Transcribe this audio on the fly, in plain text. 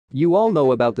You all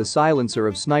know about the silencer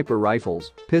of sniper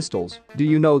rifles, pistols. Do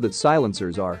you know that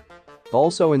silencers are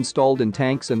also installed in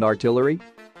tanks and artillery?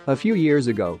 A few years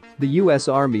ago, the US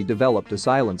Army developed a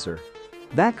silencer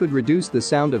that could reduce the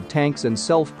sound of tanks and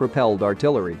self-propelled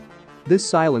artillery. This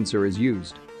silencer is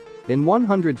used in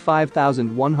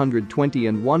 105,120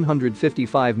 and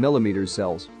 155mm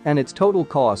cells, and its total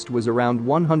cost was around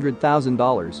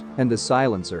 $100,000, and the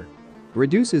silencer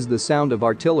reduces the sound of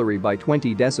artillery by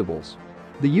 20 decibels.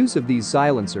 The use of these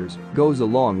silencers goes a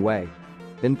long way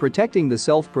in protecting the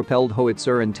self-propelled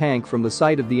howitzer and tank from the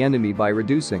sight of the enemy by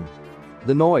reducing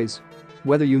the noise.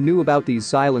 Whether you knew about these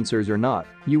silencers or not,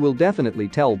 you will definitely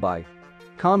tell by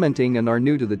commenting and are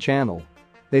new to the channel.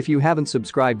 If you haven't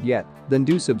subscribed yet, then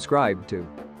do subscribe to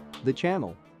the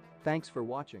channel. Thanks for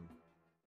watching.